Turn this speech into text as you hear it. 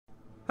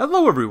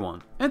Hello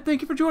everyone, and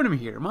thank you for joining me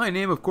here. My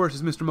name, of course,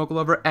 is Mr. Mocha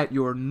Lover at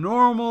your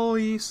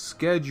normally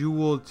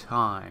scheduled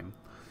time.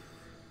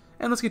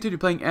 And let's continue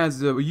playing as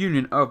the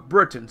Union of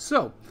Britain.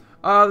 So,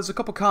 there's a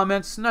couple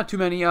comments, not too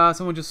many.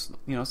 Someone just,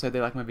 said they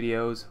like my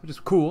videos, which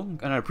is cool,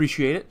 and I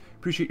appreciate it.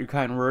 Appreciate your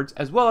kind words.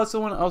 As well as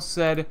someone else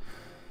said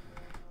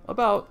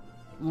about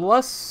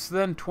less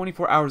than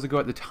 24 hours ago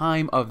at the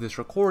time of this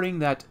recording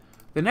that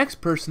the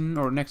next person,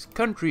 or next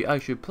country I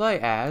should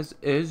play as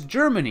is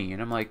Germany. And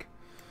I'm like,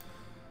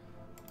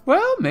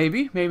 well,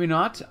 maybe, maybe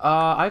not.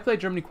 I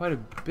played Germany quite a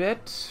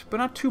bit, but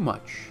not too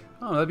much.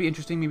 Oh, that'd be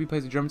interesting. Maybe play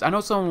the Germans. I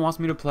know someone wants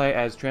me to play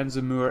as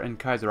Transamur and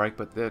Kaiserreich,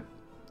 but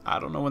I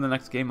don't know when the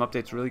next game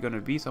update's really going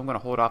to be, so I'm going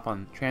to hold off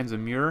on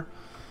Transamur.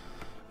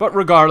 But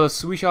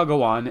regardless, we shall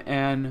go on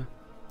and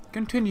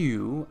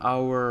continue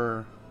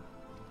our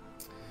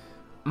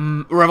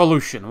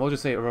revolution. We'll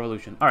just say a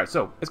revolution. Alright,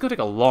 so it's going to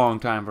take a long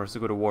time for us to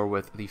go to war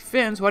with the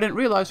Finns, who I didn't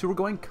realize who were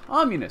going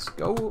communist.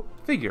 Go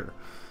figure.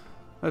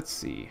 Let's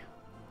see.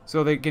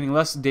 So they're getting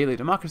less daily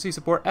democracy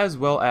support as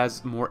well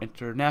as more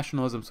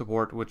internationalism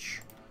support,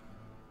 which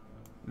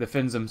the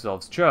Finns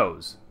themselves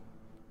chose.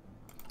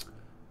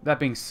 That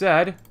being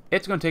said,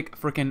 it's going to take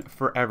frickin'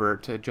 forever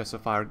to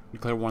justify or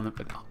declare war on them.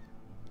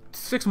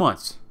 6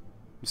 months.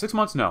 6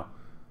 months? No.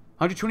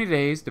 120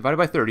 days divided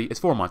by 30 is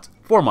 4 months.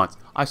 4 months.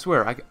 I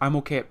swear, I'm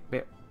okay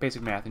at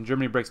basic math. And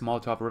Germany breaks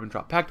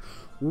Molotov-Ribbentrop Pact,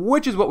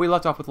 which is what we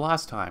left off with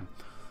last time.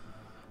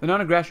 The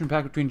non-aggression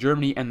pact between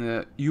Germany and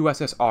the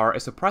USSR,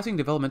 a surprising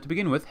development to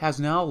begin with, has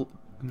now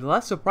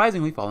less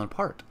surprisingly fallen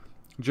apart.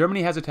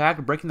 Germany has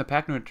attacked, breaking the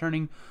pact and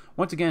returning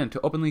once again to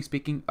openly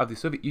speaking of the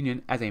Soviet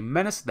Union as a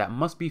menace that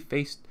must be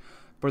faced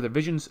for the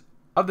visions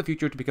of the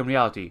future to become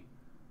reality.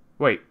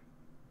 Wait.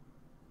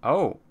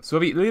 Oh,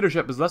 Soviet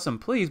leadership is less than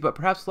pleased, but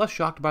perhaps less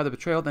shocked by the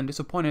betrayal than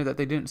disappointed that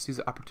they didn't seize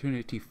the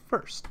opportunity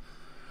first.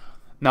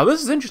 Now,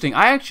 this is interesting.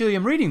 I actually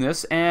am reading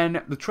this,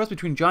 and the trust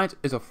between giants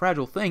is a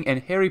fragile thing,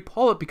 and Harry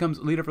Pollitt becomes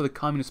leader for the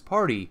Communist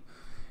Party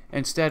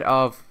instead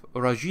of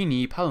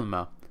Rajini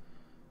Palma.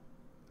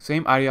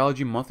 Same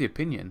ideology, monthly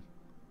opinion.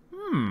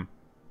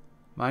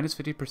 Minus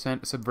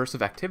 50%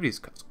 subversive activities.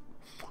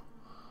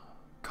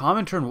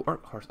 Comintern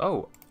workhorse.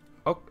 Oh,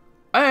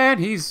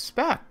 and he's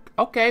back.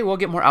 Okay, we'll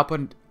get more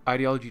output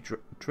ideology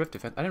drift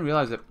defense. I didn't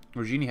realize that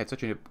Rajini had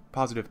such a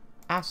positive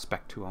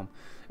aspect to him.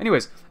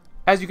 Anyways,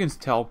 as you can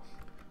tell,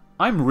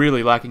 I'm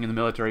really lacking in the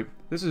military.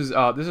 This is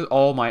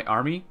all my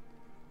army.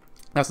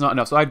 That's not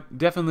enough. So I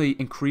definitely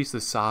increase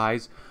the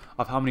size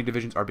of how many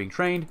divisions are being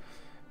trained.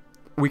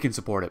 We can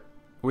support it.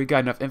 We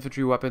got enough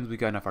infantry weapons. We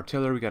got enough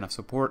artillery. We got enough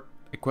support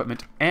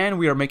equipment, and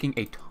we are making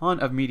a ton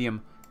of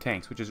medium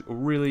tanks, which is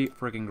really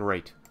freaking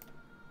great.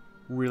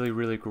 Really,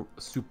 really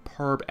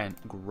superb and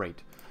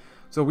great.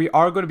 So we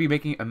are going to be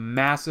making a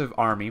massive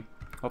army.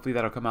 Hopefully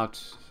that'll come out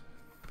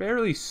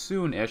fairly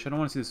soon-ish. I don't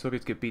want to see the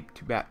Soviets get beat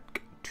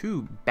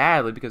too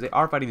badly because they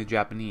are fighting the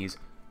Japanese,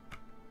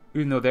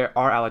 even though they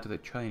are allied to the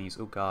Chinese.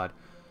 Oh god.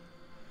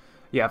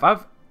 Yeah,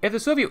 if the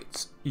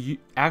Soviets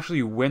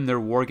actually win their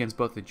war against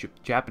both the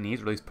Japanese,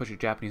 or at least push the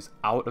Japanese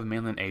out of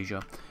mainland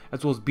Asia,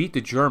 as well as beat the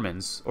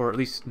Germans, or at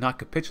least not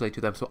capitulate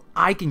to them, so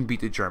I can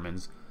beat the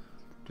Germans,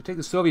 to take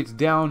the Soviets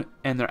down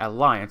and their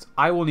alliance,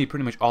 I will need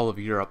pretty much all of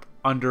Europe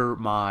under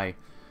my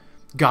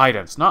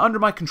guidance. Not under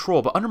my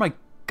control, but under my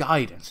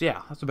guidance.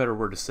 Yeah, that's a better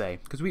word to say,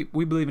 because we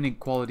believe in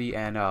equality,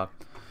 and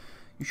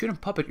you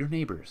shouldn't puppet your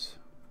neighbors.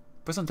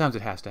 But sometimes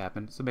it has to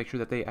happen, to make sure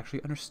that they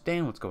actually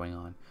understand what's going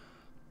on.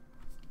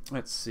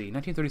 Let's see,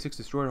 1936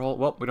 destroyer hull.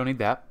 Well, we don't need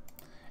that.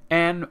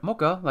 And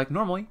Mocha, like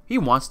normally, he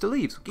wants to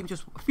leave. So give me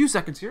just a few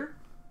seconds here.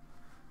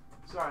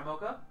 Sorry,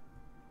 Mocha.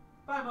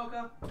 Bye,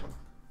 Mocha.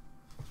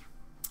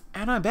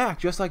 And I'm back,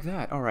 just like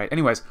that. Alright,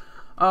 anyways.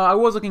 I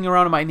was looking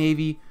around at my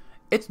navy.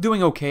 It's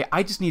doing okay.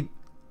 I just need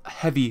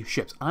heavy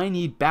ships. I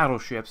need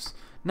battleships.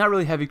 Not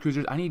really heavy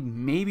cruisers. I need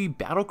maybe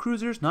battle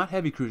cruisers. Not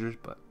heavy cruisers,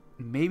 but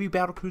maybe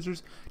battle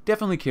cruisers.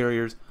 Definitely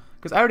carriers.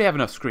 Because I already have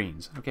enough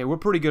screens. Okay, we're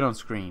pretty good on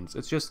screens.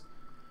 It's just...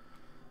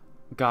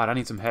 God, I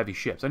need some heavy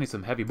ships. I need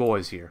some heavy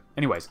boys here.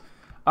 Anyways,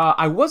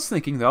 I was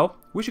thinking, though,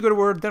 we should go to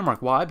war with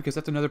Denmark. Why? Because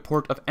that's another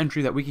port of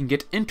entry that we can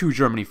get into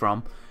Germany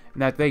from,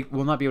 and that they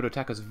will not be able to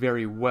attack us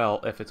very well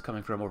if it's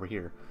coming from over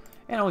here.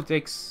 And it only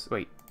takes...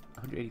 Wait,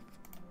 180...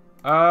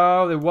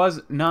 Oh, there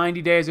was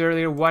 90 days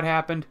earlier. What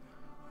happened?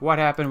 What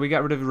happened? We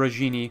got rid of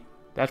Rajini.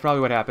 That's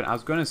probably what happened. I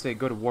was going to say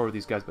go to war with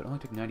these guys, but it only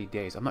took 90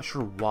 days. I'm not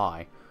sure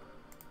why.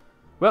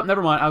 Well,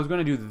 never mind. I was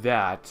going to do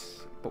that,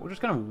 but we're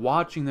just kind of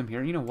watching them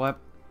here. You know what?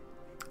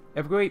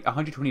 If we wait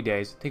 120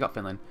 days, take out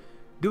Finland,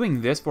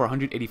 doing this for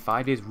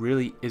 185 days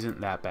really isn't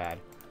that bad.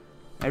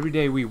 Every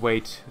day we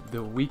wait,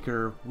 the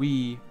weaker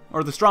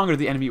or the stronger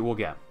the enemy will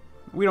get.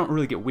 We don't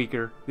really get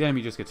weaker, the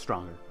enemy just gets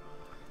stronger.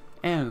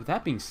 And with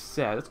that being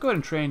said, let's go ahead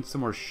and train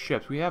some more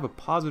ships. We have a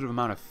positive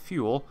amount of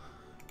fuel.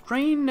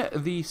 Train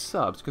the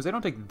subs, because they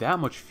don't take that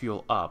much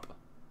fuel up.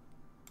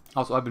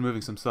 Also, I've been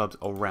moving some subs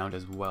around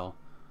as well.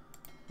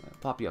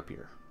 Plop you up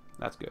here.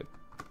 That's good.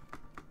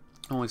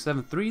 Only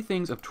 3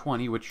 things of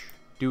 20, which...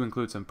 do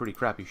include some pretty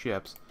crappy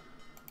ships.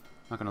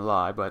 Not gonna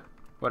lie, but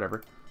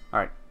whatever.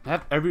 Alright,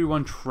 Have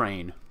everyone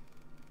train.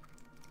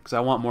 Because I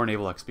want more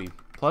naval XP.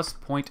 Plus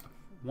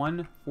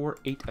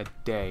 0.148 a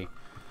day.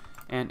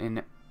 And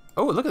in...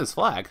 Oh, look at this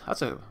flag.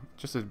 That's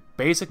just a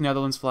basic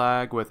Netherlands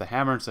flag with a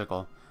hammer and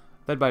sickle.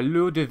 Led by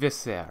Lou de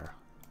Visser.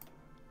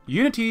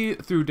 Unity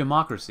through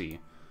democracy.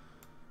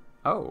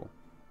 Oh.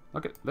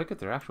 Look at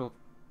their actual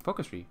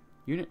focus tree.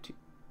 Unity.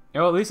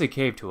 Oh, at least they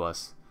caved to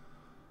us.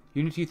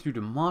 Unity through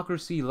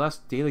democracy, less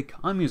daily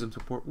communism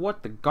support.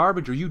 What the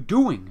garbage are you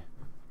doing?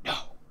 No.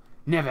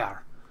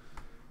 Never.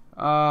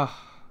 Oh,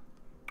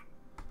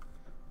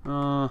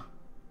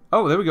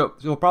 there we go.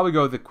 So we'll probably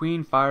go the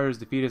Queen fires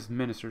defeatist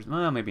ministers.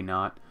 Well, maybe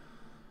not.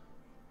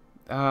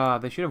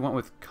 They should have went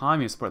with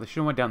communist support. They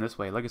should have went down this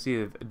way.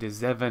 Legacy of the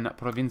Zeven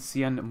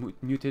Provincian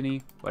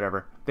Mutiny.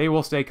 Whatever. They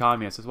will stay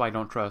communist. That's why I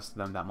don't trust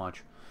them that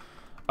much.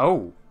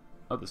 Oh.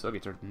 Oh, the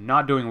Soviets are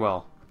not doing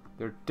well.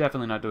 They're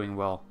definitely not doing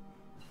well.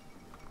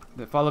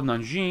 The fall of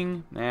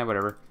Nanjing.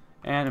 Whatever.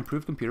 And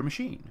improved computer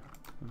machine.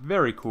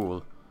 Very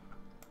cool.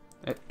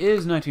 It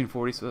is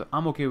 1940, so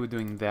I'm okay with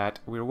doing that.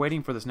 We're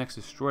waiting for this next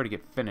destroyer to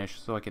get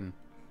finished so I can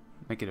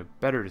make it a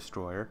better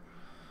destroyer.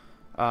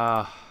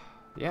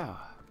 Yeah.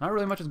 Not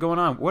really much is going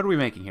on. What are we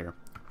making here?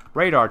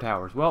 Radar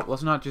towers. Well,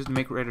 let's not just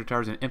make radar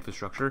towers in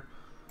infrastructure.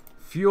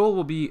 Fuel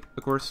will be,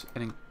 of course,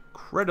 an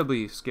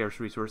incredibly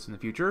scarce resource in the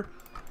future,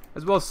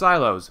 as well as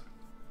silos.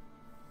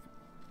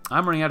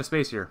 I'm running out of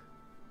space here.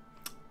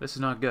 This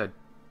is not good.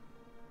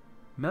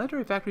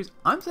 Military factories.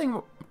 I'm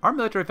saying our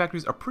military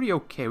factories are pretty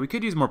okay. We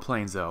could use more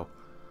planes, though.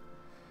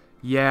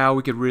 Yeah,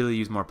 we could really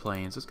use more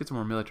planes. Let's get some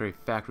more military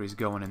factories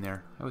going in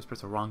there. I always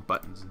press the wrong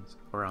buttons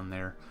around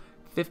there.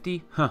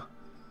 50? Huh.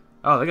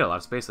 Oh, they got a lot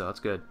of space, though. That's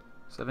good.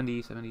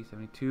 70, 70,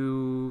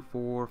 72,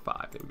 4,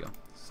 5. There we go.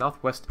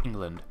 Southwest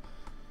England.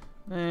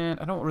 And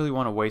I don't really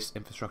want to waste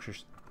infrastructure,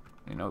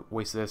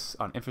 waste this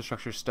on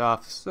infrastructure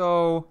stuff.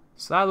 So,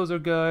 silos are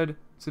good.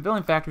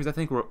 Civilian factories, I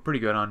think we're pretty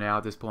good on now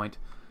at this point.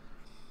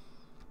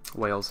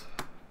 Wales.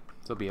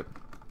 So be it.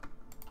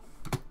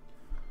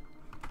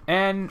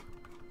 And,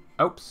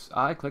 oops,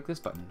 I clicked this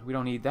button. We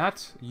don't need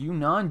that.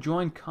 Yunnan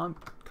joined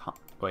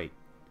wait.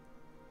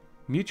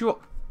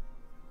 Mutual...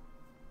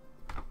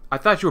 I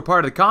thought you were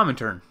part of the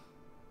Comintern.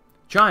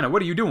 China,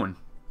 what are you doing?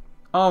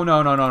 Oh,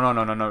 no.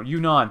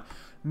 Yunnan.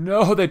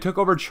 No, they took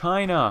over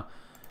China.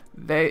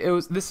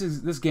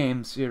 This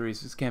game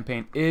series, this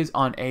campaign is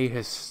on a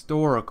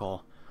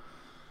historical.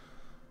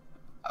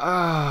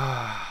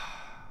 But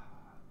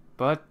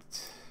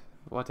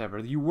whatever.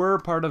 You were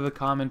part of the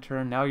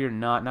Comintern, now you're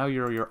not. Now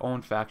you're your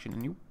own faction,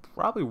 and you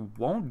probably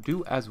won't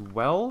do as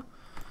well.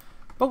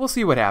 But we'll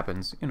see what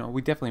happens.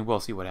 We definitely will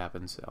see what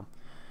happens, so.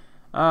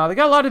 They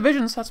got a lot of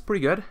divisions. That's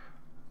pretty good. A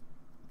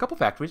couple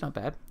factories, not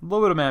bad. A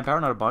little bit of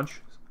manpower, not a bunch.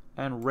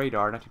 And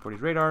radar,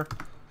 1940s radar.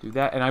 Do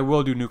that, and I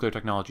will do nuclear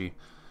technology.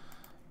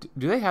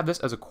 Do they have this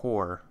as a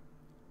core?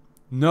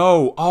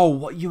 No. Oh,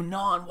 what,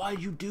 Yunnan? Why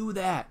did you do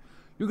that?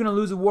 You're gonna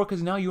lose the war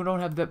because now you don't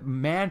have the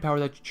manpower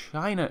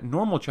that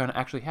normal China,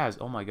 actually has.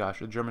 Oh my gosh,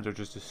 the Germans are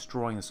just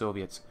destroying the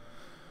Soviets.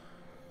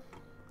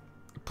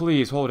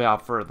 Please hold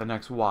out for the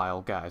next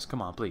while, guys.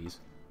 Come on, please.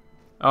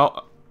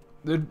 Oh.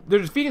 They're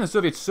defeating the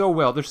Soviets so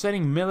well, they're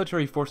sending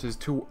military forces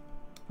to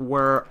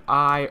where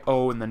I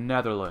owe in the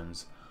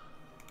Netherlands.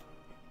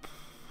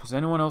 Is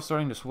anyone else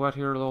starting to sweat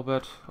here a little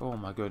bit? Oh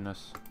my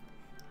goodness.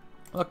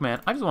 Look,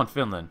 man, I just want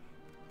Finland.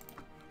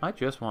 I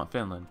just want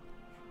Finland.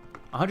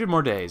 100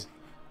 more days.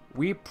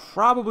 We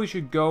probably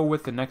should go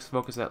with the next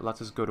focus that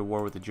lets us go to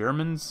war with the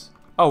Germans.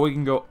 Oh, we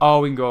can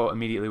go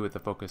immediately with the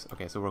focus.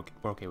 Okay, so we're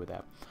okay with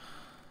that.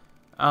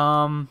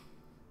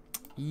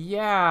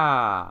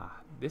 Yeah.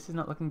 This is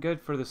not looking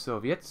good for the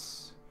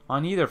Soviets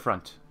on either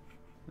front.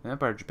 The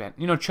Empire of Japan.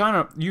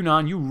 China,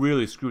 Yunnan, you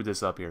really screwed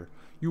this up here.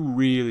 You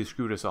really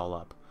screwed us all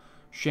up.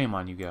 Shame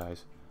on you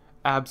guys.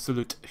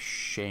 Absolute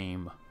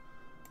shame.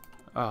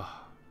 But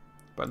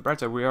on the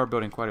bright side, we are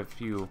building quite a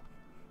few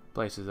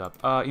places up.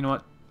 You know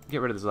what?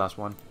 Get rid of this last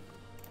one.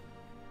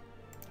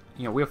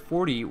 We have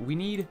 40. We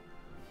need...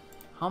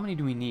 How many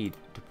do we need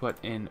to put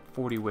in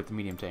 40 with the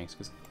medium tanks?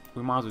 Because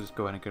we might as well just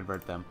go ahead and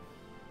convert them.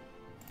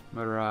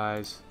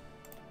 Motorize...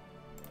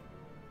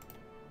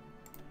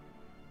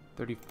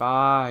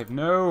 35.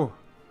 No!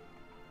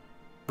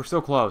 We're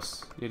so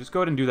close. Yeah, just go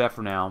ahead and do that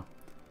for now.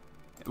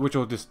 Which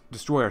will just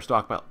destroy our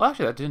stockpile. Well,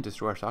 actually, that didn't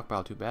destroy our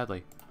stockpile too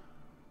badly.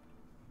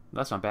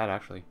 That's not bad,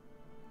 actually.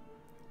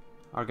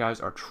 Our guys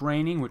are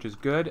training, which is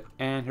good.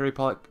 And Harry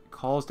Pollock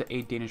calls to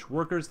aid Danish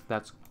workers.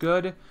 That's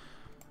good.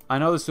 I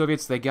know the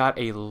Soviets, they got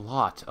a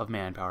lot of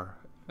manpower.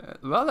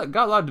 Well, they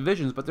got a lot of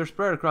divisions, but they're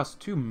spread across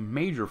two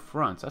major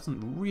fronts. That's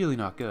really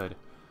not good.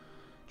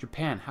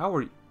 Japan, how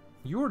are you?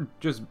 You're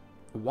just...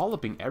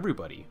 walloping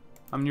everybody.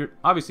 I mean,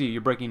 obviously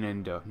you're breaking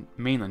into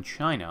mainland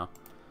China,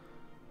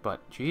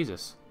 but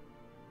Jesus.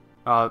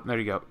 There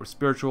you go.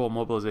 Spiritual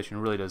mobilization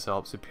really does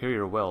help.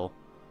 Superior will.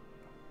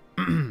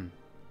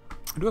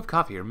 I do have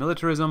coffee here.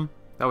 Militarism,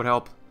 that would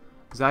help.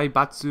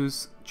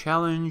 Zaibatsu's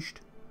challenged.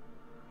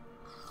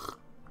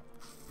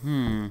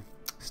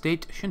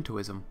 State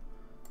Shintoism.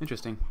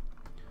 Interesting.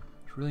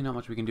 There's really not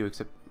much we can do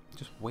except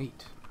just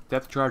wait.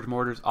 Depth charge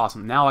mortars.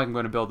 Awesome. Now I'm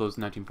going to build those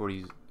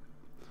 1940s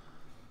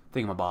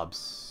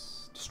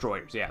thingamabobs.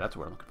 Destroyers. Yeah, that's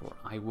what I'm looking for.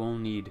 I will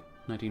need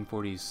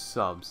 1940s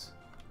subs.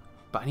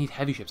 But I need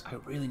heavy ships. I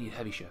really need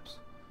heavy ships.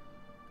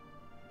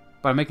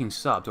 But I'm making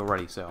subs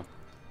already, so.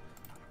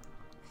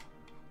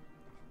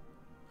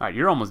 Alright,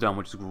 you're almost done,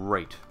 which is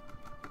great.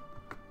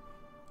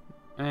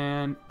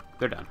 And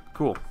they're done.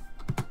 Cool.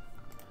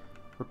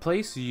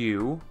 Replace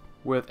you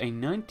with a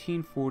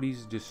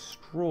 1940s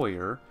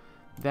destroyer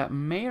that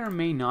may or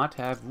may not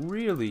have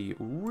really,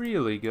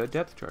 really good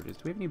depth charges.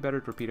 Do we have any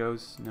better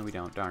torpedoes? No, we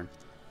don't. Darn.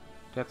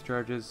 Depth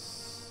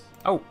charges.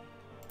 Oh!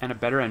 And a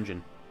better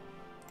engine.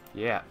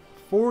 Yeah.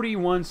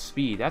 41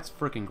 speed. That's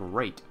freaking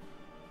great.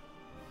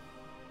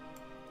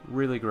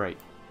 Really great.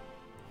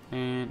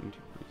 And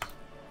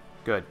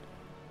good.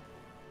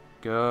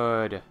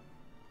 Good.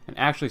 And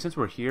actually, since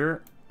we're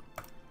here,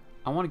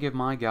 I want to give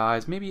my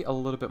guys maybe a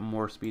little bit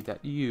more speed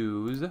that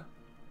use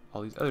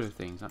all these other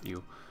things, not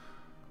you.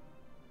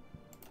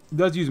 It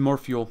does use more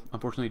fuel.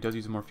 Unfortunately, it does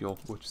use more fuel,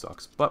 which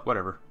sucks. But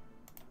whatever.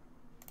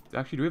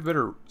 Actually, do we have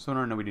better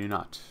sonar? No, we do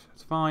not.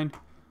 That's fine.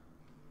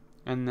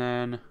 And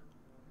then,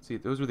 let's see,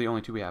 those are the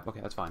only two we have. Okay,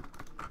 that's fine.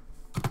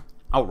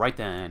 Oh, right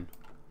then.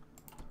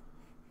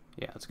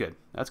 Yeah, that's good.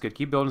 That's good.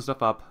 Keep building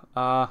stuff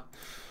up.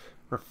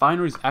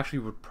 Refineries actually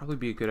would probably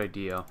be a good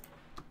idea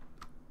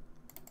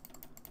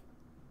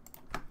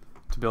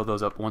to build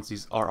those up once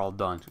these are all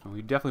done.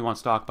 We definitely want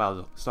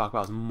stockpile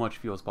as much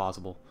fuel as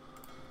possible.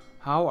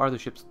 How are the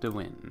ships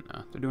doing?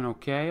 They're doing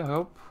okay, I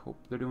hope. Hope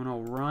they're doing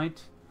all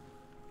right.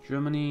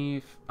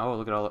 Germany. Oh,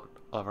 look at all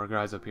of our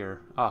guys up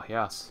here. Oh,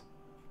 yes.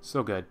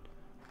 So good.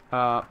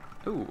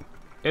 Ooh.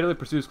 Italy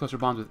pursues cluster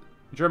bombs with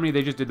Germany.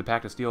 They just did the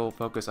Pact of Steel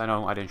focus. I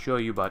know I didn't show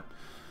you, but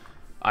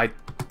I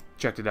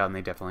checked it out, and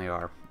they definitely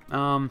are.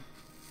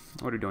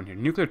 What are we doing here?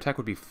 Nuclear tech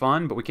would be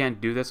fun, but we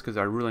can't do this because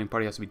our ruling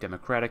party has to be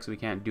democratic, so we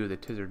can't do the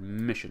Tizard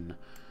mission.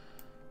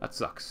 That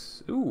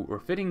sucks. Ooh,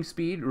 refitting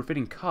speed,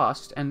 refitting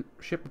cost, and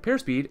ship repair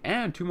speed,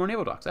 and 2 more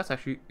naval docks. That's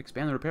actually,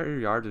 expand the repair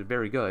yards is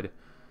very good.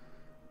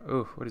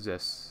 Oh, what is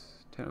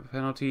this?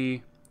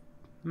 Penalty.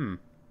 They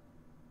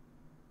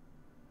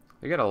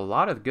got a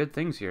lot of good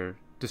things here.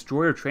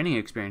 Destroyer training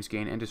experience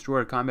gain and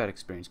destroyer combat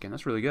experience gain.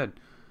 That's really good.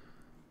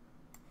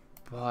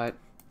 But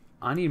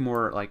I need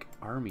more, like,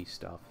 army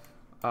stuff.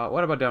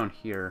 What about down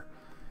here?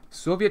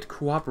 Soviet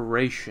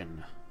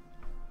cooperation.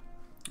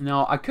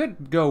 Now, I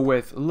could go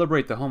with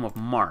liberate the home of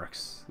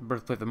Marx. The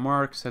birthplace of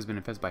Marx has been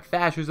infested by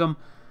fascism.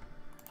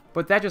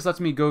 But that just lets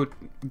me go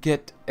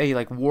get a,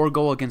 like, war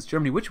goal against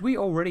Germany, which we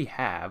already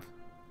have.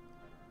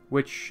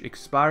 Which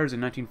expires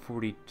in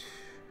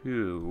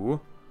 1942.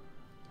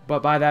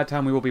 But by that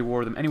time, we will be at war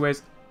with them.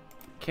 Anyways,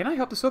 can I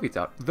help the Soviets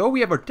out? Though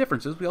we have our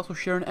differences, we also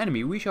share an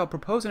enemy. We shall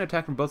propose an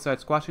attack from both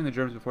sides, squashing the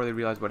Germans before they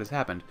realize what has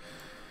happened.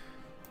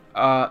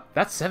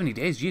 That's 70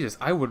 days. Jesus,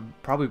 I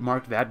would probably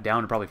mark that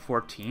down to probably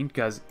 14,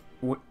 because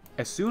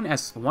as soon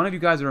as one of you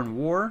guys are in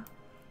war,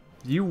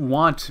 you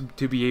want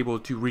to be able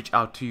to reach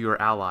out to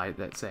your ally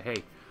that say,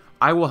 hey,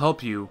 I will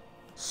help you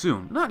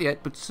soon. Not yet,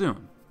 but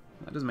soon.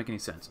 That doesn't make any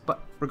sense.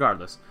 But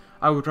regardless,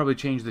 I would probably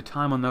change the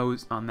time on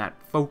that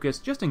focus,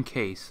 just in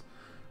case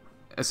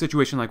a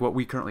situation like what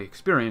we currently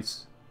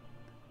experience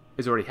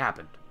has already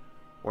happened,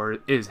 or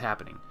is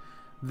happening.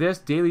 This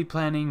daily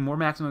planning, more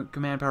maximum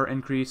command power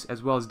increase,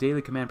 as well as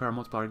daily command power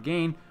multiplier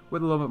gain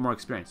with a little bit more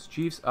experience.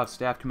 Chiefs of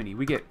Staff Committee.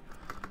 We get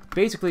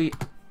basically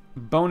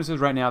bonuses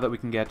right now that we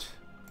can get,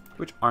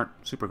 which aren't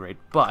super great,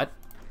 but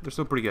they're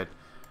still pretty good.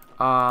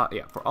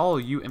 Yeah, for all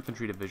you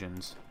infantry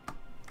divisions.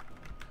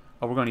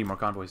 Oh, we're going to need more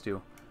convoys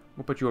too.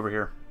 We'll put you over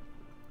here.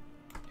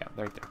 Yeah,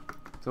 right there.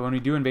 So when we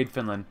do invade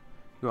Finland,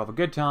 you'll have a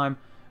good time.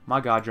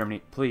 My God,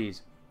 Germany,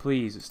 please,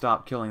 please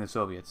stop killing the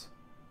Soviets.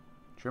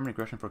 German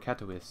aggression for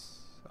Katowice.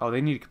 Oh, they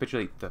need to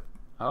capitulate the...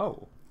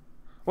 Oh.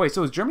 Wait,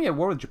 so is Germany at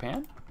war with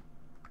Japan?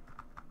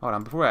 Hold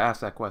on, before I ask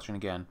that question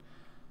again.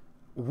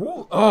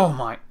 Whoa, oh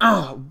my...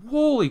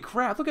 holy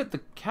crap, look at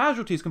the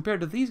casualties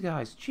compared to these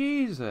guys.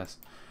 Jesus.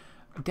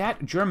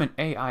 That German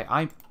AI,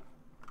 I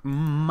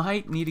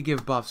might need to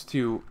give buffs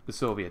to the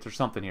Soviets or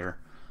something here.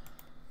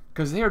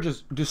 Because they are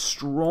just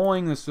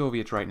destroying the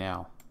Soviets right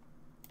now.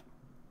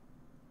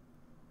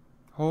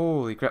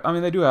 Holy crap. I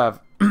mean, they do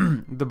have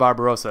the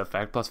Barbarossa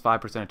effect, plus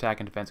 5%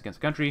 attack and defense against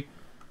the country.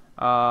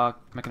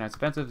 Mechanized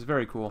offensive is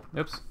very cool.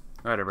 Oops.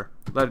 Whatever.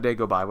 Let a day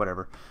go by,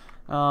 whatever.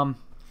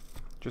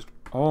 Just,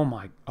 oh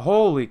my,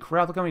 holy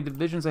crap, look how many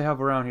divisions they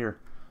have around here.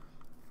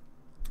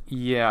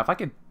 Yeah, if I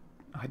could,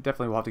 I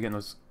definitely will have to get in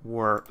this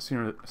war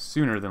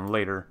sooner than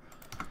later.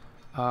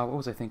 What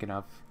was I thinking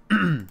of?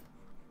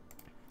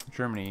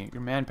 Germany,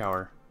 your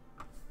manpower.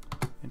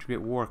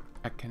 Integrate war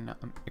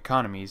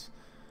economies.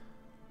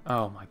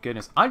 Oh my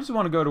goodness. I just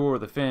want to go to war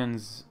with the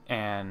Finns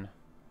and...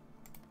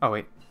 Oh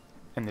wait.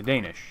 And the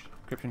Danish.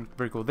 Encryption,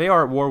 very cool. They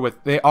are at war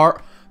with... The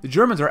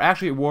Germans are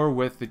actually at war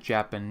with the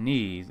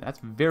Japanese. That's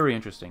very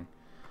interesting.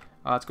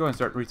 Let's go ahead and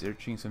start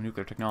researching some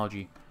nuclear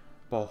technology.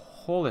 But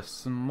holy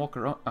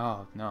smoker...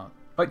 Oh, no.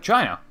 Wait,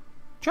 China.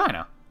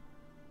 China.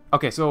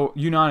 Okay, so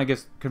Yunnan, I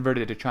guess,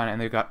 converted it to China, and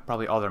they got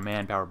probably all their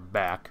manpower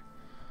back.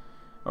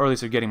 Or at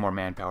least they're getting more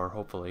manpower,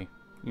 hopefully.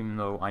 Even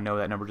though I know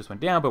that number just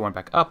went down, but went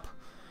back up.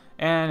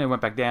 And it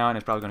went back down.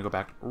 It's probably going to go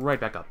back right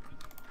back up.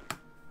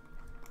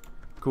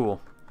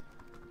 Cool.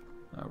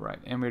 Alright,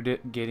 and we're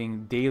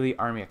getting daily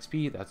army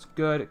XP. That's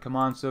good. Come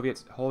on,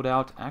 Soviets, hold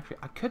out. Actually,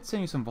 I could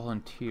send you some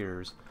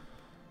volunteers.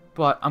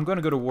 But I'm going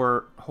to go to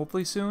war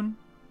hopefully soon.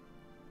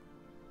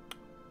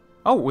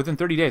 Oh, within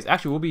 30 days.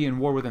 Actually, we'll be in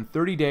war within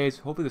 30 days.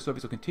 Hopefully the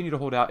Soviets will continue to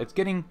hold out. It's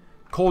getting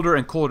colder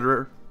and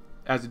colder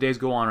as the days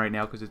go on right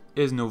now because it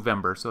is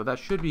November. So that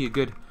should be a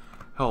good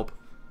help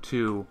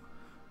to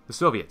the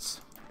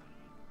Soviets.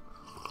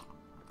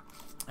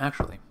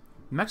 Actually,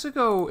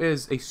 Mexico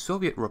is a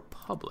Soviet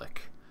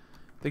republic.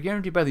 They're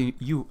guaranteed by the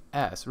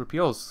U.S.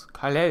 Repeals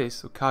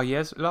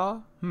Calles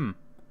law?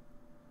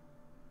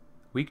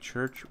 Weak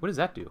church. What does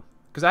that do?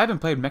 Because I haven't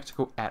played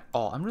Mexico at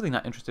all. I'm really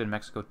not interested in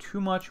Mexico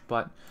too much,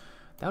 but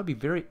that would be a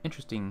very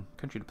interesting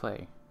country to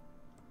play.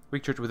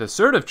 Weak church with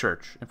assertive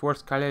church.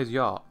 Enforce Calles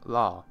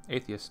law.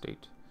 Atheist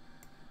state.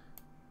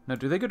 Now,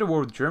 do they go to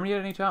war with Germany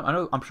at any time?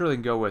 I'm sure they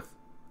can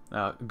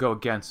go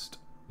against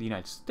the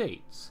United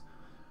States.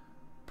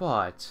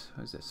 But,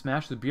 what is it?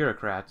 Smash the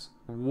bureaucrats.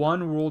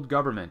 One world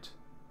government.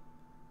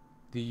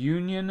 The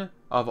union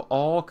of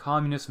all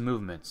communist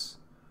movements.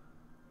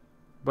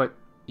 But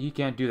he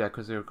can't do that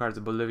because it requires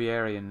the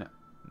Bolivarian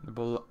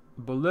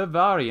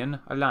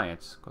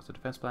alliance. Coastal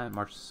defense plan.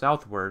 March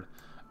southward.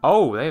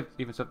 Oh, they have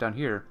even stuff down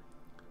here.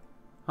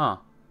 Huh.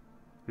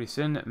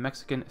 Rescind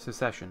Mexican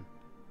secession.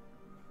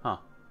 Huh.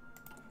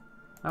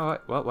 Oh,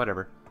 well,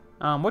 whatever.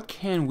 What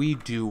can we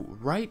do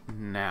right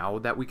now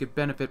that we could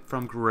benefit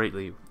from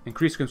greatly?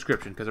 Increase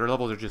conscription, because our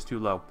levels are just too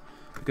low.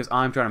 Because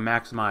I'm trying to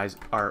maximize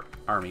our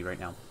army right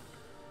now.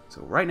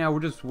 So right now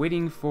we're just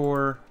waiting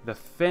for the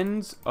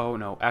Finns. Oh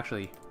no,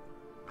 actually,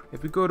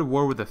 if we go to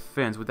war with the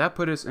Finns, would that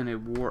put us in a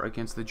war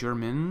against the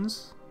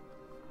Germans?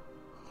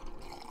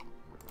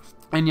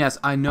 And yes,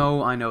 I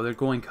know, they're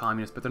going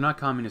communist, but they're not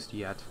communist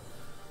yet.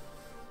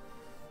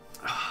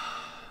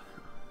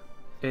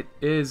 It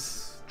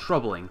is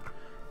troubling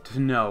to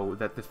know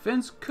that the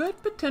Finns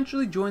could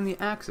potentially join the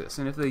Axis,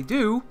 and if they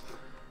do,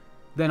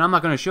 then I'm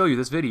not going to show you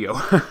this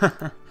video.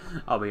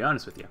 I'll be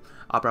honest with you.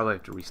 I'll probably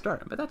have to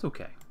restart it, but that's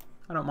okay.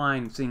 I don't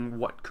mind seeing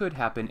what could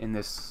happen in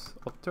this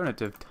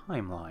alternative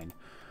timeline.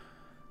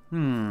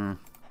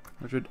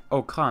 Richard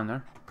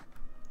O'Connor.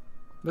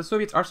 The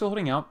Soviets are still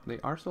holding out. They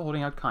are still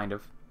holding out, kind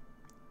of.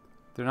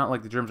 They're not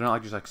like the Germans. They're not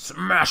like just like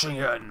smashing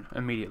in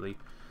immediately.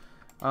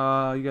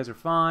 You guys are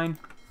fine.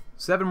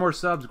 7 more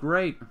subs,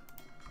 great.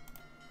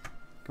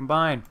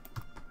 Combine.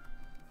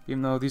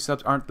 Even though these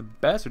subs aren't the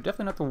best, they're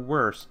definitely not the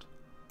worst.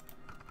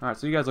 Alright,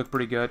 so you guys look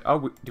pretty good.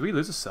 Oh, did we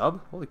lose a sub?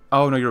 Holy...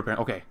 Oh, no, you're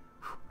apparent. Okay.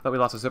 Thought we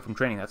lost a sub from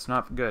training. That's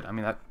not good. I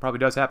mean, that probably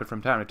does happen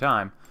from time to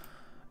time.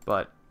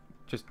 But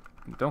just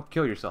don't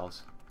kill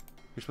yourselves.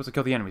 You're supposed to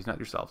kill the enemies, not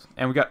yourselves.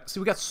 And we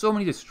got so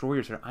many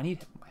destroyers here. I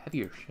need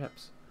heavier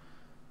ships.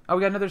 Oh,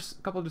 we got another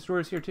couple of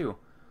destroyers here too.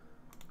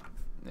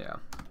 Yeah.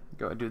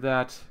 Go ahead and do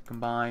that.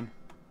 Combine.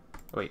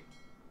 Wait.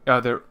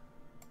 Oh, they're...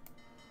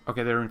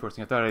 Okay, they're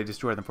reinforcing. I thought I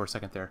destroyed them for a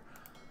second there.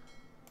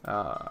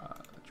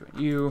 Join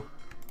you.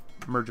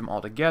 Merge them all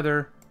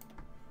together.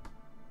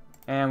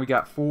 And we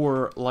got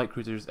 4 light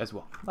cruisers as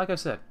well. Like I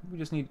said, we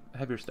just need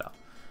heavier stuff.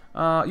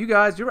 You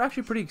guys, you're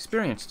actually pretty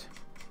experienced.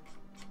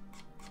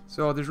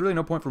 So there's really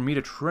no point for me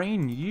to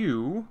train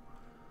you.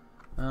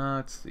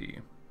 Let's see.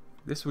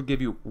 This would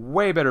give you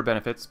way better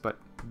benefits, but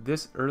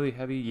this early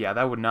heavy, yeah,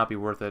 that would not be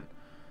worth it.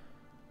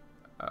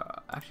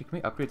 Actually, can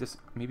we upgrade this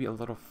maybe a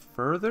little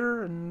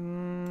further?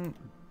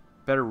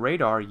 Better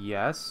radar,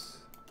 yes.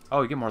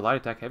 Oh, you get more light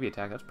attack, heavy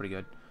attack. That's pretty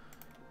good.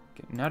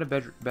 Okay, not a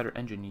better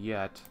engine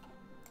yet.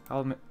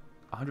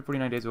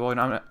 149 days old, and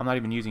I'm not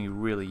even using you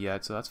really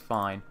yet, so that's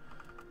fine.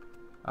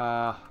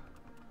 Good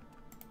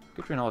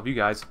train all of you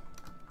guys.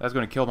 That's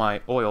going to kill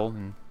my oil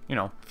and, you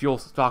know, fuel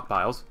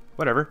stockpiles.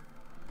 Whatever.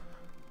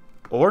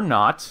 Or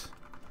not.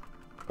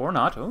 Or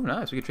not. Oh,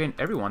 nice. We could train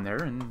everyone there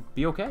and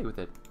be okay with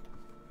it.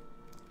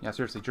 Yeah,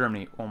 seriously,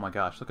 Germany. Oh my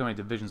gosh. Look how many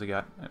divisions they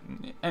got.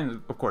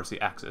 And, of course, the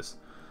Axis.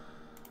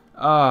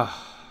 And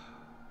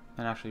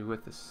actually,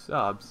 with the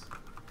subs...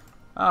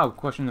 Oh,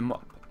 question the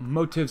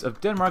motives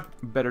of Denmark.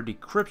 Better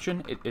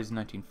decryption. It is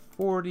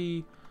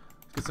 1940.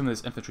 Let's get some of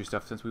this infantry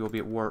stuff since we will be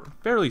at war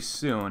fairly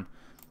soon.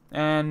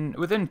 And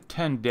within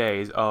 10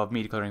 days of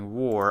me declaring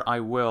war,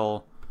 I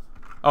will...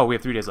 Oh, we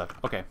have 3 days left.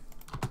 Okay.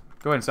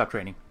 Go ahead and stop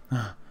training.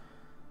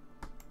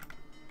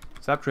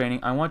 Stop training.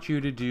 I want you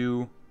to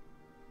do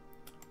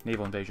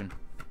naval invasion.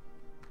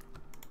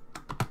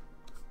 But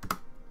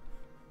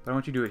I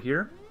want you to do it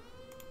here.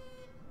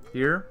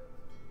 Here.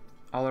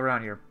 All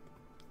around here.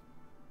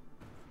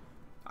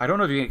 I don't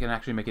know if you can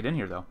actually make it in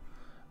here, though.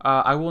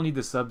 I will need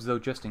the subs, though,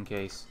 just in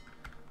case.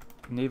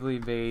 Naval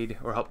invade,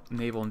 or help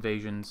naval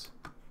invasions.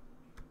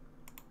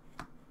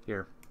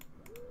 Here.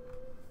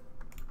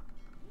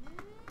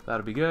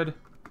 That'll be good.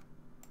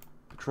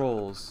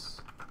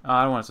 Patrols.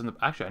 I don't want to send them...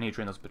 Actually, I need to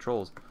train those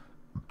patrols.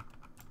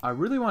 I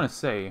really want to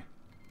say...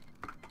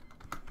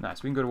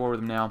 Nice, we can go to war with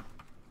them now.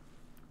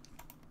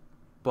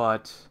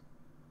 But...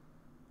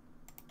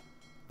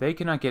 They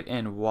cannot get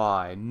in.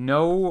 Why?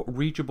 No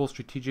reachable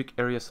strategic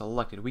area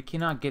selected. We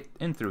cannot get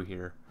in through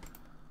here.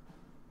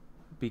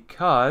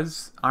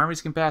 Because armies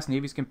can pass,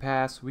 navies can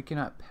pass. We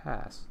cannot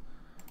pass.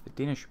 The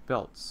Danish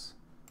belts.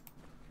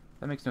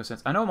 That makes no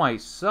sense. I know my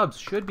subs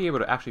should be able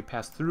to actually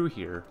pass through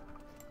here.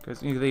 Because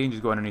they can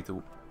just go underneath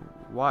the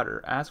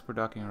water. Ask for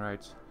docking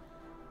rights.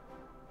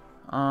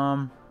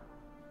 Well,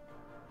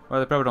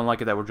 they probably don't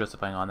like it that we're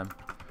justifying on them.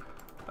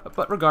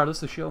 But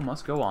regardless, the show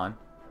must go on.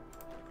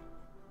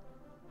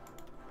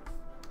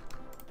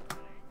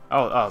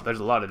 Oh, there's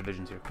a lot of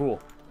divisions here. Cool.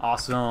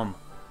 Awesome.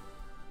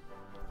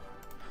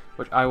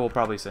 Which I will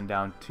probably send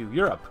down to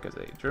Europe, because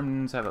the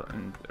Germans have,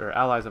 or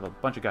allies have a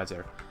bunch of guys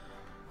there.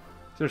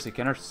 Seriously,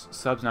 can our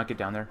subs not get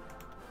down there?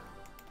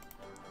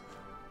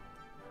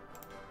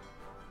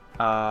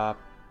 I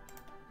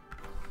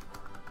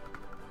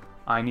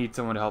need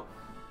someone to help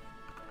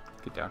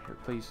get down here,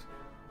 please.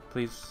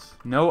 Please.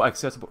 No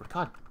accessible.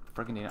 God,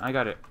 freaking Dana. I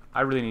got it.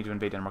 I really need to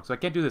invade Denmark, so I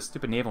can't do this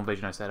stupid naval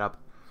invasion I set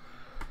up.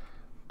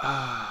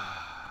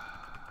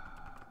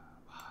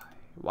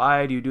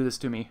 Why do you do this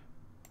to me?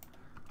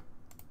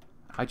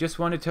 I just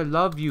wanted to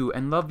love you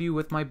and love you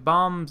with my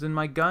bombs and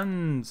my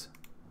guns.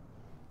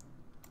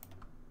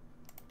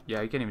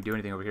 Yeah, you can't even do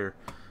anything over here.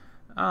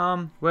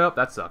 Well,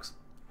 that sucks.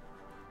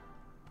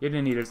 You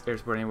didn't need air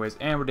support anyways,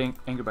 and we're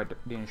angered by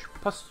Danish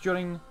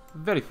posturing.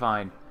 Very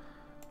fine.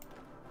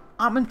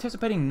 I'm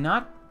anticipating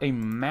not a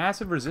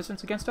massive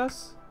resistance against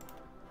us,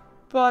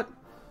 but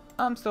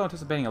I'm still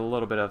anticipating a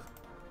little bit of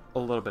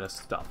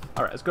stuff.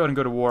 All right, let's go ahead and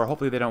go to war.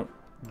 Hopefully they don't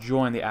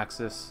join the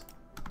Axis.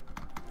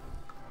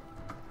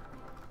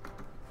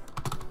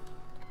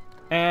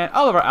 And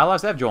all of our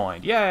allies have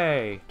joined.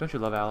 Yay! Don't you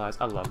love allies?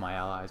 I love my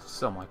allies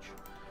so much.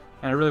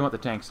 And I really want the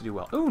tanks to do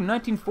well. Ooh,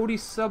 1940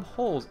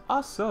 sub-hulls.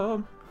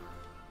 Awesome!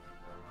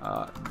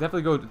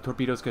 Definitely go to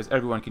torpedoes because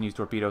everyone can use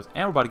torpedoes.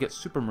 And we're about to get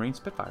Supermarine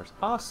Spitfires.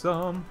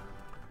 Awesome!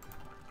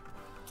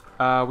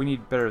 We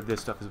need better of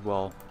this stuff as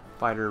well.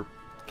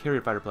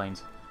 Carrier fighter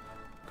planes.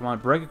 Come on,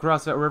 break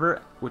across that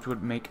river, which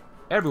would make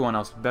everyone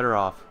else better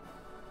off.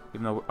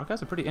 Even though our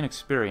guys are pretty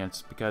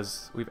inexperienced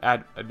because we've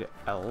added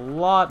a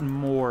lot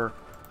more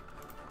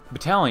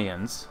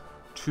battalions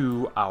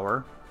to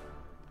our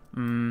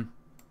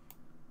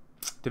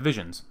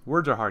divisions.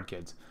 Words are hard,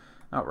 kids.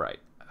 Alright.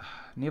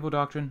 Naval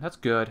Doctrine. That's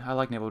good. I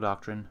like Naval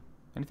Doctrine.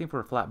 Anything for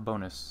a flat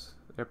bonus.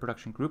 Air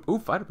production group. Ooh,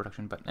 fighter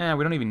production. But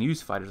we don't even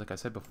use fighters like I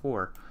said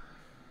before.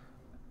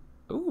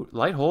 Ooh,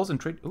 light holes and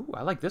trade. Ooh,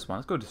 I like this one.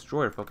 Let's go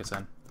destroyer focus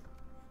then.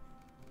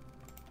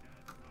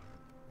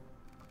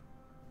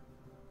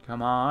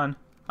 Come on.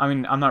 I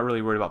mean, I'm not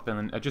really worried about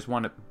Finland. I just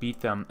want to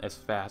beat them as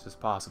fast as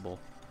possible.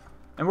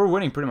 And we're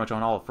winning pretty much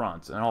on all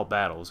fronts and all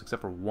battles,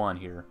 except for one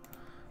here.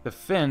 The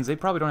Finns, they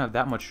probably don't have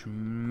that much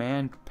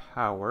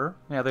manpower.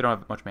 Yeah, they don't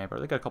have much manpower.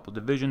 They got a couple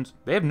divisions.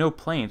 They have no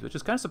planes, which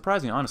is kind of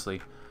surprising, honestly.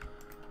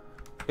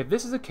 If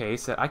this is the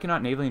case, that I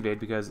cannot navally invade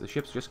because the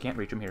ships just can't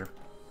reach them here,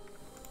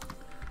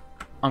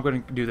 I'm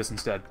going to do this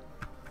instead.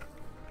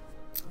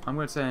 I'm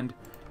going to send...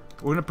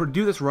 We're going to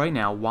do this right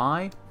now.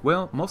 Why?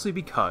 Well, mostly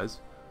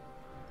because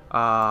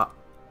I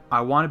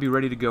want to be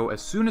ready to go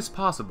as soon as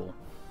possible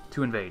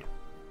to invade.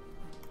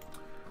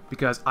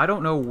 Because I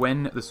don't know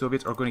when the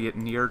Soviets are going to get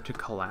near to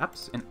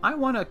collapse, and I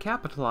want to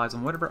capitalize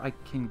on whatever I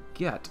can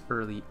get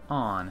early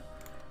on.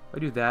 If I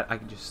do that, I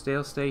can just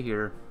stay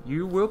here.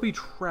 You will be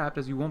trapped,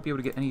 as you won't be able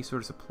to get any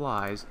sort of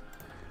supplies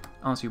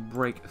unless you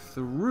break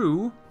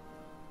through,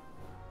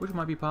 which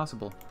might be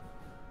possible.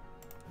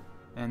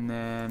 And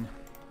then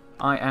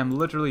I am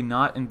literally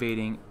not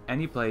invading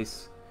any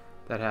place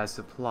that has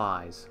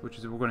supplies, which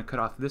is we're going to cut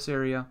off this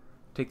area,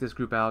 take this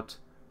group out,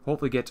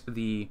 hopefully get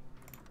the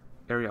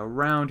area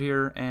around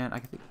here, and I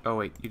can think... Oh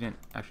wait, you didn't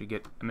actually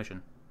get a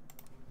mission.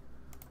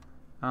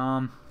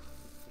 1,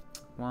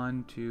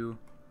 2...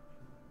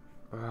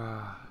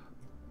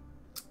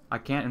 I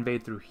can't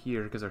invade through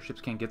here because our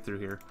ships can't get through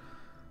here.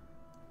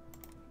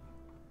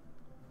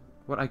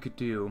 What I could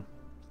do...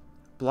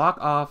 Block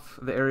off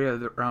the area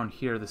around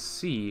here, the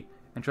sea,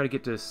 and try to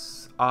get to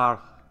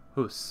Aarhus.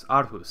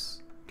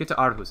 Get to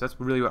Aarhus, that's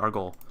really our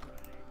goal.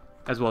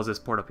 As well as this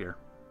port up here.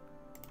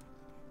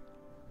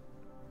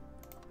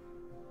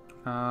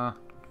 Yeah.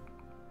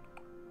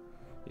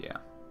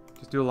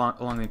 Just do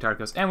along the entire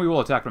coast. And we will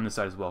attack from this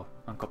side as well,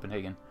 on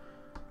Copenhagen.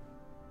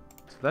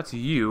 So that's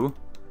you.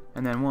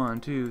 And then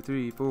 1, 2,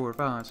 3, 4,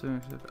 5, 6,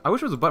 7. I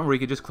wish there was a button where you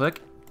could just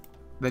click.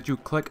 That you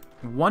click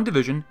one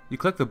division, you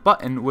click the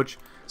button which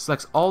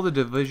selects all the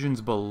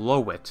divisions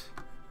below it.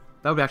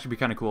 That would actually be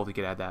kind of cool if you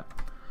could add that.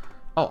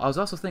 Oh, I was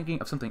also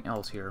thinking of something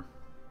else here.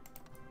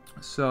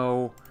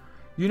 So,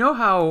 you know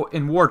how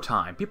in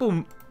wartime,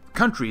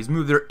 countries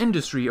move their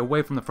industry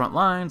away from the front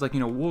lines, like, you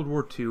know, World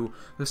War II,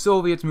 the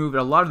Soviets moved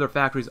a lot of their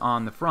factories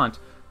on the front,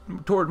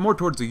 more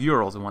towards the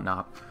Urals and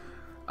whatnot.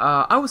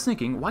 I was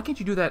thinking, why can't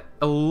you do that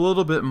a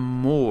little bit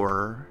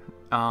more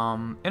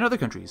in other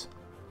countries?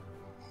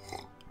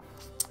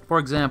 For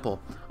example,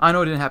 I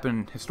know it didn't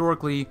happen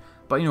historically,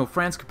 but, you know,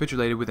 France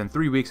capitulated within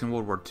 3 weeks in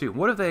World War II.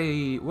 What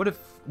if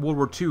World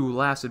War II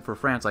lasted for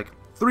France like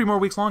 3 more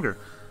weeks longer?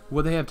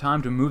 Will they have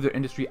time to move their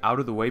industry out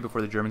of the way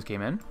before the Germans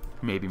came in?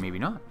 Maybe, maybe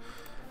not.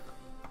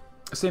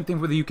 Same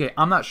thing with the UK.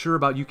 I'm not sure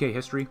about UK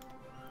history,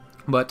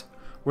 but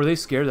were they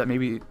scared that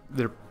maybe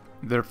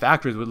their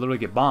factories would literally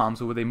get bombed,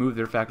 so would they move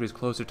their factories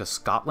closer to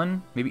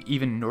Scotland, maybe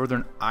even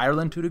Northern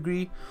Ireland to a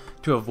degree,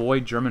 to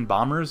avoid German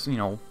bombers, you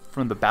know,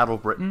 from the Battle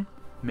of Britain?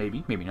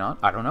 Maybe, maybe not.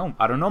 I don't know.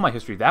 I don't know my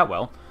history that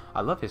well.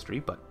 I love history,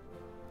 but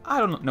I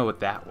don't know it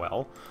that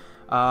well.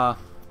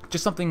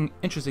 Just something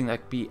interesting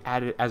that could be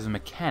added as a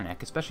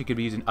mechanic, especially could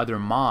be used in other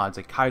mods,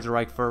 like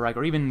Kaiserreich, Furreich,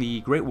 or even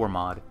the Great War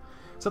mod.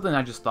 Something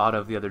I just thought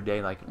of the other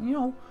day, like, you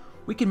know,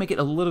 we can make it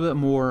a little bit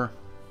more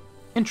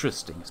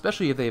interesting,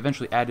 especially if they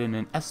eventually add in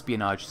an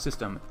espionage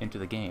system into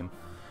the game.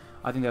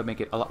 I think that would make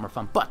it a lot more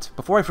fun. But,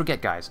 before I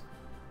forget, guys,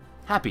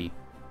 happy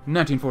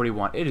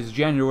 1941. It is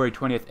January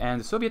 20th, and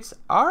the Soviets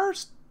are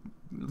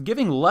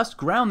giving less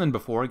ground than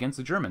before against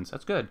the Germans.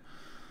 That's good.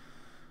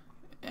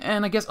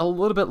 And I guess a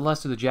little bit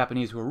less to the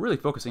Japanese, who are really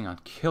focusing on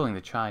killing the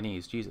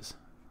Chinese. Jesus.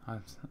 I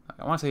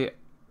want to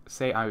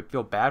say I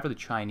feel bad for the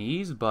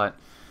Chinese, but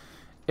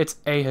it's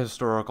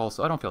ahistorical,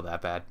 so I don't feel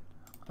that bad.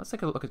 Let's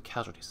take a look at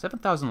casualties.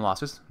 7,000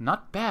 losses.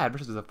 Not bad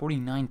versus the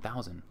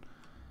 49,000.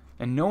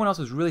 And no one else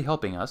is really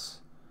helping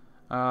us.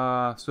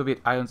 Soviet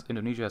Islands,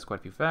 Indonesia has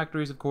quite a few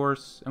factories, of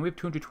course. And we have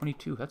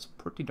 222. That's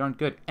pretty darn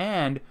good.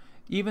 And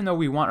even though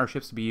we want our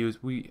ships to be used,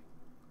 we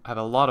have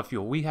a lot of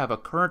fuel. We have a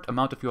current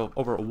amount of fuel of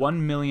over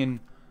 1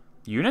 million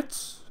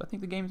units, I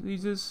think the game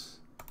uses.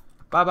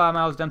 Bye-bye,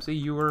 Miles Dempsey.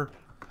 You were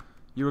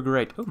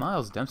great. Oh,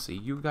 Miles Dempsey,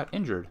 you got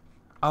injured.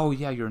 Oh,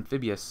 yeah, you're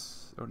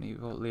amphibious or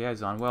naval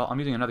liaison. Well, I'm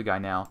using another guy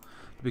now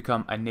to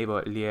become a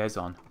naval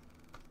liaison.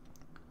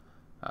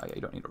 Yeah, you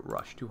don't need to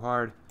rush too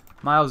hard.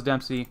 Miles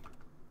Dempsey,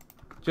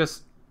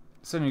 just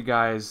send you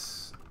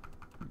guys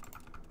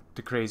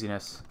to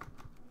craziness.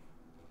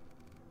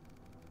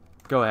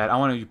 Go ahead. I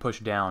want you to push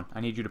down.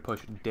 I need you to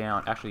push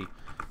down. Actually,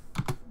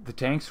 the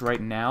tanks right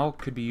now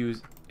could be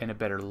used in a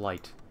better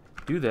light.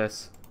 Do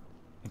this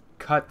and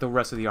cut the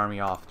rest of the army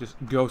off. Just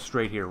go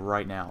straight here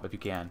right now if you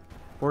can.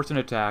 Force an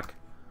attack.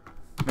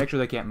 Make sure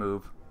they can't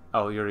move.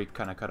 Oh, you're already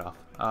kind of cut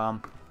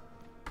off.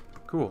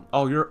 Cool.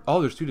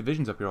 Oh, there's 2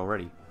 divisions up here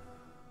already.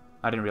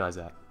 I didn't realize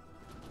that.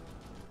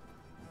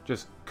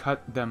 Just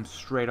cut them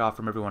straight off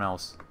from everyone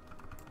else.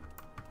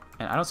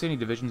 And I don't see any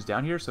divisions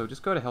down here, so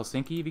just go to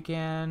Helsinki if you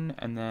can,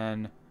 and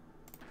then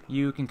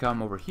you can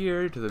come over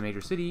here to the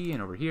major city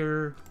and over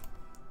here.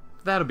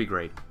 That'll be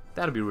great.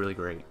 That'll be really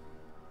great.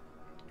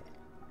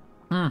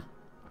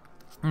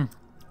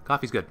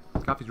 Coffee's good.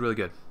 Coffee's really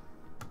good.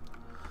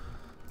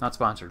 Not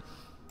sponsored.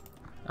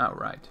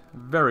 Alright.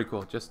 Very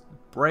cool. Just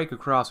break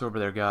across over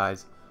there,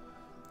 guys.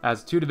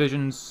 As 2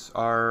 divisions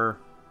are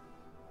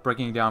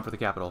breaking down for the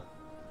capital.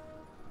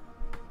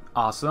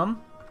 Awesome.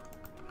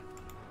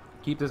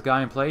 Keep this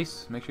guy in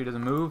place. Make sure he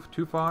doesn't move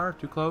too far,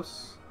 too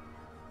close.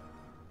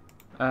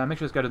 Make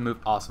sure this guy doesn't move.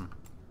 Awesome.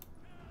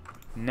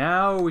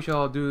 Now we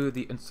shall do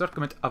the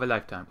encirclement of a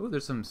lifetime. Ooh,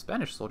 there's some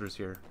Spanish soldiers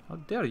here. How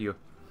dare you.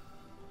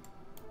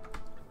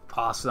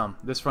 Awesome.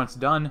 This front's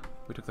done.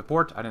 We took the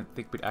port. I didn't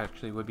think we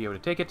actually would be able to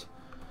take it.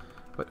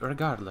 But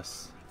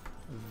regardless.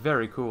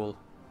 Very cool.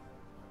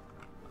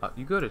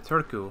 You go to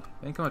Turku.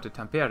 Then come out to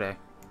Tampere.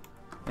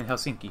 And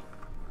Helsinki.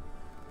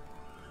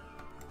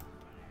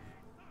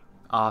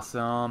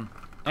 Awesome.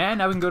 And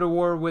now we can go to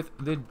war with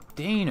the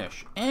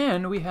Danish.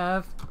 And we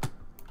have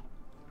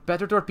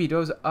better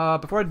torpedoes.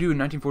 Before I do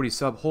 1940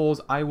 sub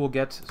holes, I will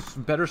get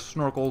better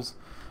snorkels.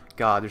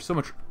 God, there's so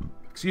much,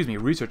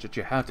 research that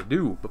you have to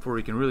do before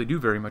we can really do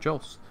very much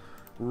else.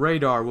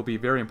 Radar will be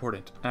very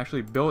important.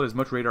 Actually, build as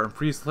much radar in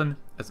Friesland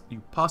as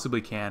you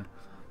possibly can,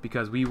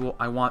 because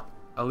I want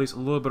at least a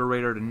little bit of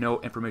radar to know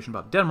information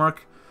about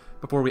Denmark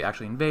before we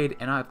actually invade.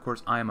 And of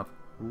course, I am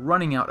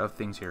running out of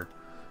things here.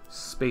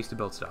 Space to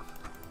build stuff.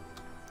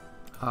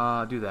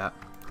 Do that.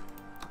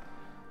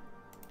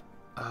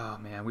 Oh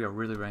man, we are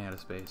really running out of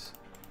space.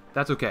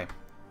 That's okay.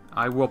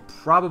 I will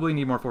probably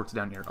need more forts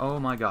down here. Oh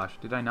my gosh,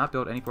 did I not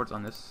build any forts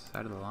on this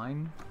side of the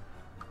line?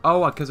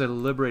 Oh, because I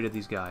liberated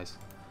these guys.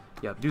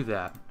 Yep, do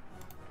that.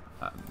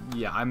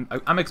 Yeah,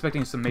 I'm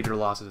expecting some major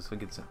losses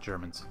against the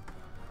Germans.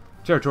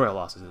 Territorial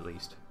losses, at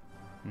least.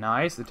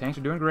 Nice, the tanks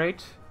are doing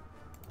great.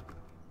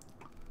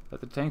 Let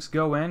the tanks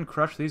go in,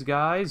 crush these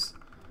guys.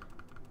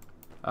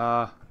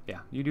 Yeah,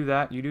 you do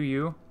that, you do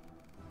you.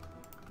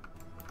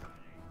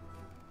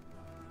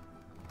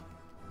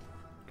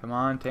 Come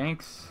on,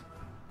 tanks.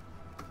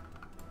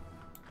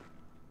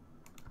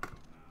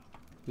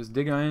 Just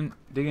dig on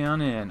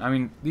in. I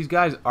mean, these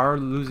guys are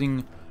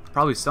losing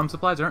probably some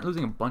supplies. They aren't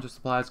losing a bunch of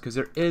supplies because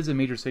there is a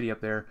major city up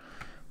there.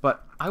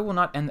 But I will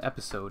not end the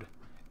episode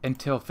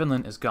until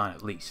Finland is gone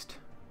at least.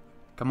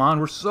 Come on,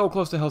 we're so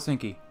close to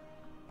Helsinki.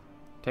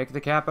 Take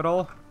the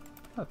capital.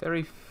 Oh,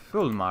 very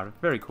Fulmar.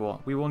 Very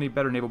cool. We will need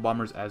better naval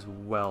bombers as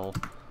well.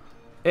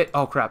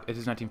 Oh crap, it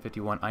is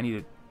 1951. I need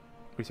to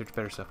research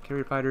better stuff.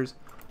 Carrier fighters.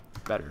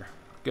 Better.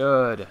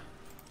 Good.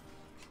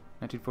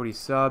 1940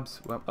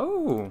 subs. Well,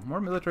 oh, more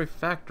military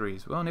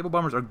factories. Well, naval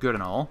bombers are good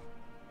and all.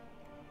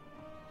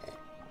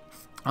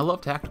 I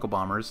love tactical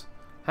bombers.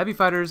 Heavy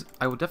fighters,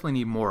 I will definitely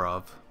need more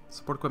of.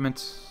 Support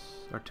equipment,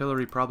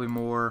 artillery, probably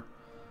more.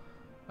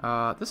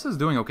 This is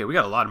doing okay. We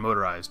got a lot of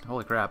motorized.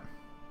 Holy crap.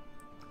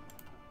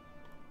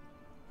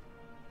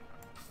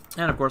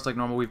 And of course, like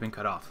normal, we've been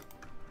cut off.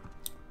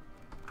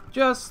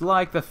 Just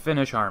like the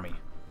Finnish army.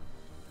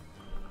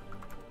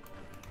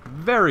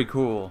 Very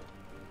cool.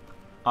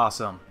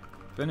 Awesome.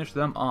 Finish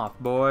them off,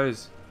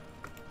 boys.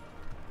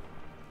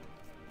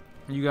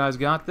 You guys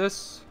got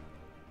this?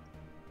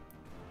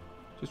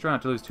 Just try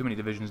not to lose too many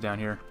divisions down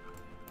here.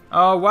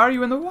 Oh, why are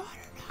you in the water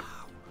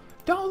now?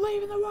 Don't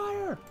leave in the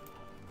water!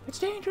 It's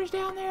dangerous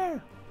down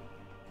there!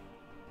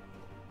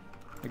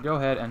 Go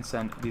ahead and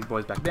send these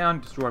boys back down.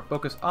 Destroy our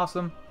focus.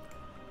 Awesome.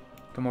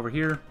 Come over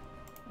here.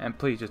 And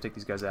please just take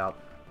these guys out.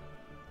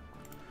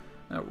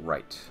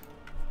 Alright.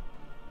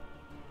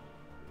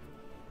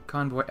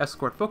 Convoy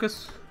escort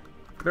focus.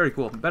 Very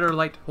cool. Better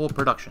light hole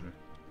production.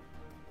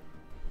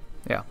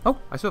 Yeah. Oh,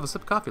 I still have a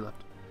sip of coffee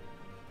left.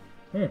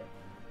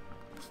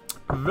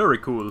 Very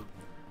cool.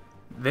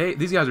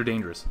 These guys are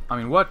dangerous. I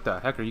mean, what the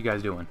heck are you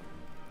guys doing?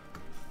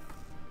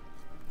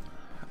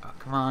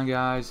 Come on,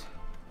 guys.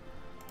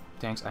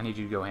 Tanks, I need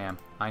you to go ham.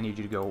 I need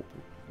you to go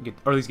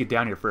or at least get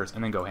down here first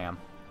and then go ham.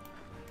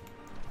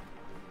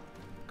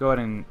 Go ahead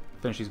and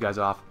finish these guys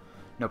off.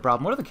 No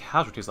problem. What are the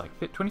casualties like?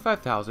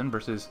 25,000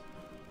 versus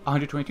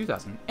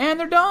 122,000. And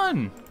they're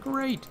done!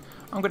 Great.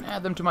 I'm going to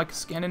add them to my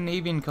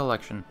Scandinavian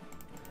collection.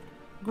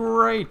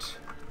 Great.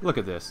 Look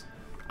at this.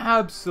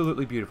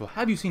 Absolutely beautiful.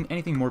 Have you seen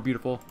anything more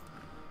beautiful?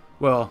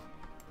 Well,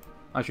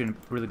 I shouldn't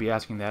really be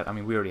asking that. I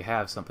mean, we already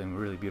have something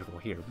really beautiful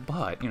here.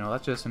 But, you know,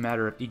 that's just a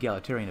matter of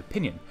egalitarian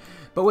opinion.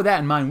 But with that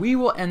in mind, we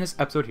will end this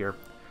episode here.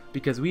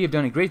 Because we have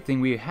done a great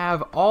thing. We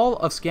have all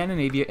of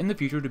Scandinavia in the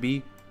future to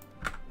be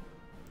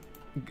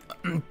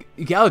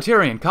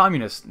egalitarian,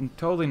 communist.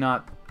 Totally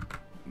not...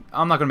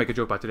 I'm not going to make a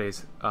joke about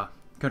today's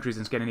countries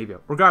in Scandinavia.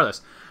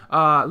 Regardless,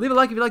 leave a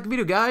like if you like the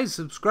video, guys.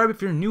 Subscribe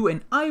if you're new,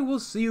 and I will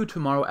see you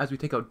tomorrow as we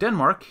take out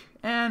Denmark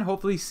and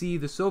hopefully see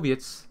the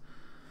Soviets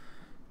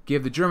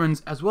give the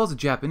Germans as well as the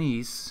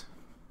Japanese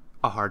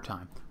a hard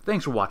time.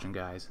 Thanks for watching,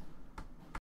 guys.